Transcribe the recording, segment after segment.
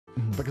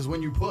Because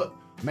when you put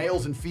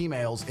males and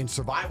females in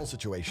survival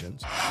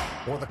situations,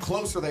 or the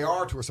closer they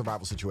are to a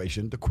survival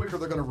situation, the quicker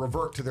they're going to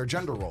revert to their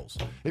gender roles.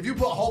 If you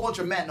put a whole bunch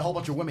of men and a whole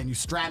bunch of women, you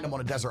strand them on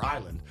a desert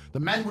island, the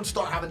men would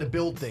start having to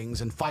build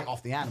things and fight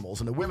off the animals,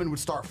 and the women would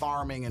start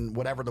farming and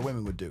whatever the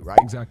women would do, right?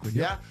 Exactly.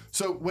 Yeah.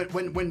 So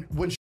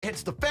when shit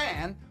hits the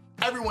fan,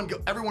 everyone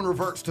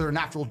reverts to their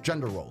natural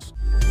gender roles.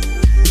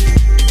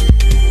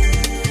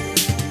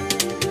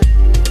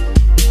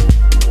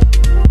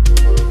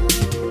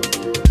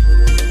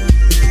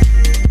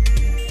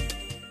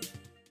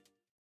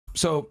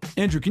 So,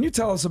 Andrew, can you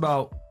tell us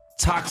about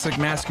toxic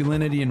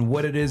masculinity and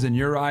what it is in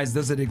your eyes?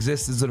 Does it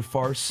exist? Is it a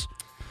farce?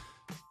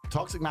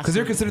 Toxic masculinity. Because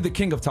you're considered the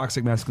king of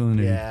toxic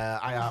masculinity. Yeah,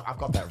 I've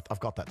got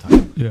that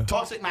title. Yeah.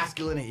 Toxic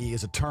masculinity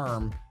is a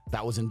term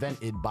that was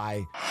invented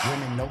by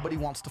women nobody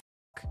wants to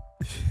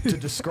to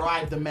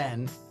describe the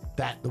men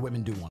that the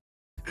women do want.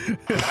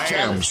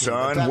 Damn,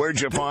 son, where'd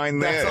you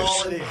find this? That's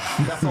all it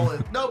is. That's all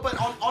it is. No, but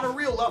on a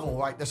real level,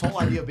 right, this whole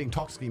idea of being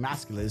toxically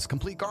masculine is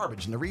complete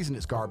garbage. And the reason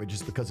it's garbage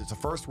is because it's a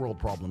first world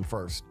problem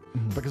first.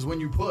 Because when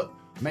you put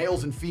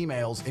males and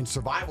females in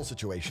survival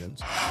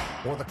situations,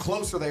 or the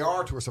closer they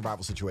are to a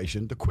survival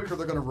situation, the quicker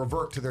they're going to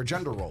revert to their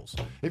gender roles.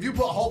 If you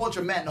put a whole bunch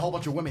of men and a whole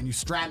bunch of women, you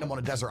strand them on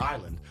a desert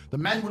island, the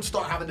men would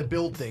start having to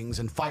build things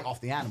and fight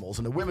off the animals,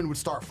 and the women would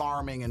start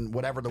farming and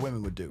whatever the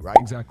women would do, right?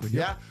 Exactly.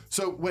 Yeah.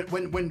 So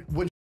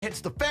when hits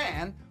the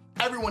fan,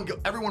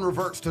 everyone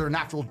reverts to their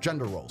natural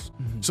gender roles.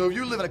 So if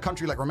you live in a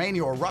country like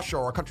Romania or Russia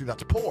or a country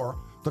that's poor,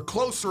 the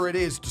closer it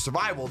is to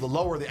survival, the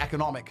lower the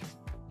economic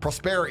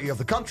prosperity of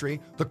the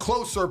country, the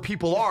closer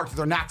people are to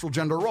their natural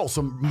gender roles.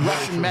 So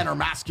Russian men are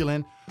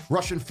masculine,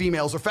 Russian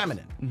females are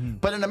feminine.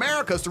 But in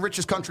America, it's the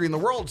richest country in the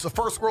world. It's a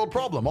first world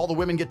problem. All the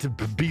women get to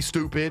be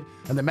stupid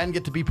and the men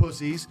get to be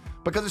pussies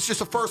because it's just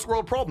a first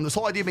world problem. This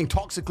whole idea of being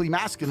toxically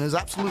masculine is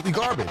absolutely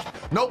garbage.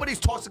 Nobody's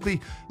toxically,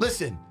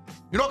 listen,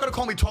 you're not gonna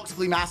call me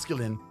toxically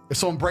masculine if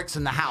someone breaks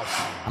in the house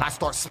and I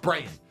start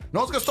spraying. No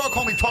one's gonna start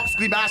calling me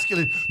toxically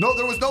masculine. No,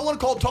 there was no one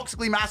called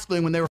toxically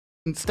masculine when they were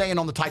staying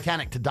on the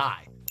Titanic to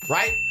die.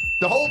 Right?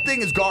 The whole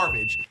thing is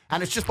garbage,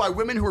 and it's just by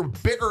women who are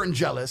bitter and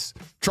jealous,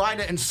 trying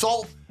to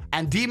insult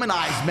and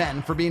demonize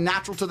men for being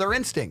natural to their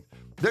instinct.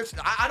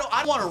 I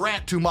don't want to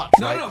rant too much.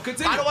 No, right? no,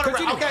 continue. I don't want to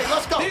rant. Okay,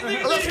 let's go.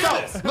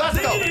 Let's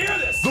go.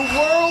 The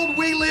world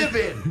we live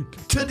in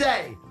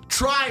today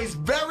tries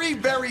very,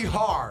 very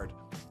hard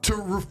to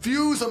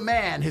refuse a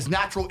man his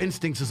natural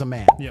instincts as a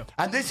man. Yeah.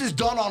 And this is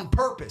done on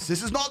purpose.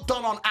 This is not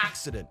done on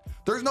accident.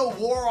 There's no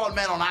war on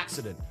men on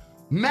accident.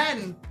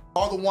 Men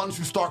are the ones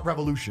who start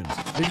revolutions.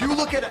 If you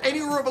look at any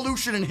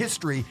revolution in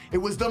history, it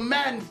was the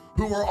men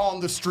who were on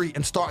the street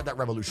and started that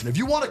revolution. If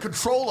you want to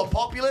control a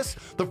populace,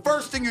 the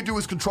first thing you do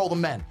is control the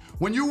men.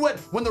 When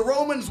the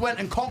Romans went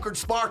and conquered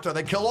Sparta,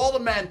 they killed all the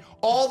men,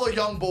 all the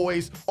young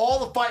boys,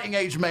 all the fighting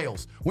age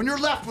males. When you're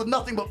left with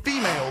nothing but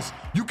females,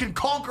 you can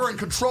conquer and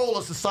control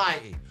a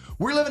society.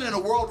 We're living in a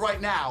world right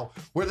now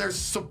where there's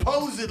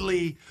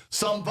supposedly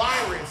some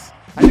virus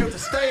and you have to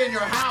stay in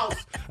your house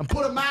and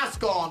put a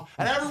mask on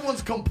and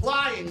everyone's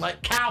complying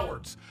like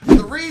cowards. And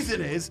the reason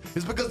is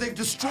because they've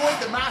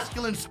destroyed the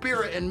masculine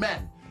spirit in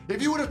men.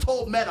 If you would have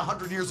told men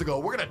 100 years ago,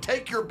 we're gonna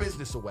take your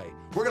business away,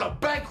 we're gonna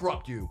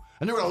bankrupt you,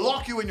 and they're gonna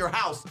lock you in your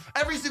house,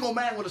 every single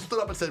man would have stood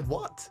up and said,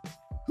 what?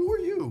 Who are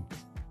you?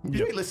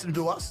 You ain't listening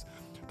to us.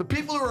 The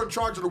people who are in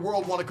charge of the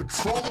world want to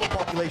control the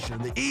population.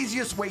 And the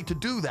easiest way to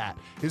do that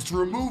is to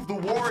remove the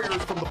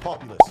warriors from the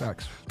populace.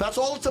 Facts. That's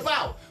all it's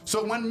about.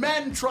 So when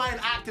men try and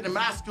act in a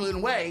masculine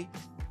way,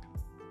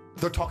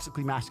 they're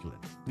toxically masculine.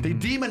 They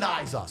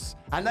demonize us.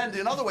 And then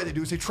another way they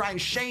do is they try and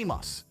shame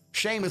us.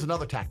 Shame is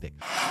another tactic.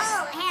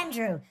 Oh,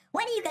 Andrew,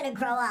 when are you gonna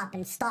grow up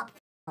and stop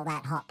all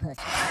that hot pussy?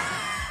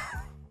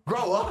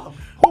 Grow up.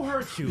 Who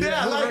hurt you?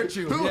 Yeah, who like, hurt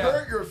you? Who Yeah.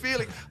 hurt your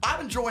feeling?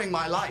 I'm enjoying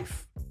my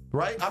life.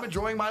 Right? I'm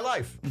enjoying my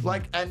life.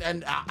 Like,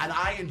 and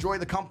I enjoy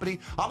the company.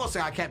 I'm not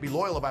saying I can't be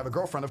loyal if I have a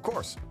girlfriend, of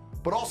course.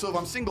 But also, if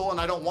I'm single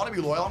and I don't want to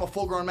be loyal, I'm a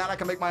full-grown man. I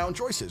can make my own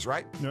choices,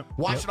 right? Yep.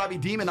 Why should I be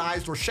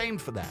demonized or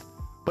shamed for that?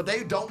 But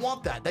they don't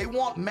want that. They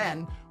want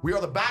men. We are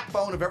the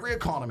backbone of every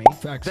economy.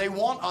 Facts. They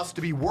want us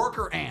to be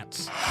worker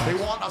ants. They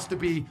want us to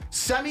be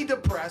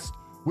semi-depressed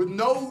with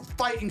no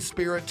fighting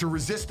spirit to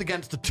resist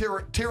against the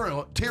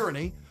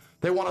tyranny.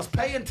 They want us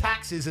paying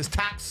taxes as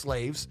tax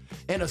slaves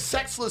in a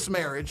sexless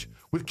marriage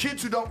with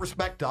kids who don't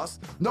respect us.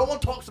 No one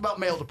talks about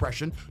male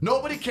depression.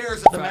 Nobody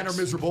cares that the men are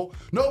miserable.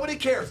 Nobody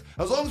cares.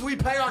 As long as we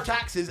pay our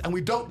taxes and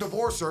we don't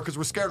divorce her because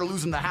we're scared of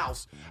losing the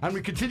house, and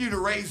we continue to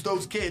raise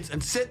those kids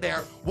and sit there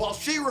while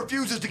she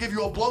refuses to give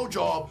you a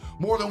blowjob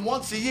more than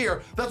once a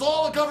year, that's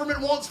all the government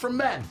wants from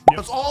men.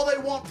 That's all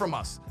they want from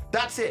us.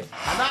 That's it.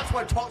 And that's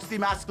why toxically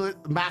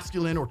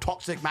masculine or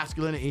toxic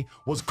masculinity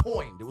was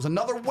coined. It was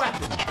another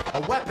weapon,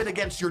 a weapon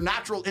against your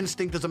natural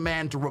instinct as a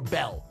man to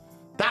rebel.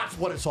 That's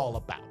what it's all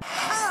about.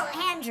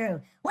 Oh,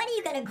 Andrew, when are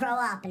you gonna grow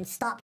up and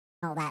stop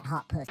all that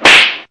hot pussy?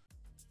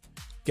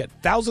 Get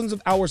thousands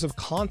of hours of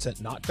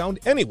content not found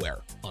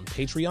anywhere on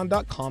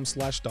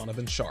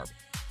patreon.com/Donovan Sharpe.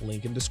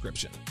 Link in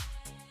description.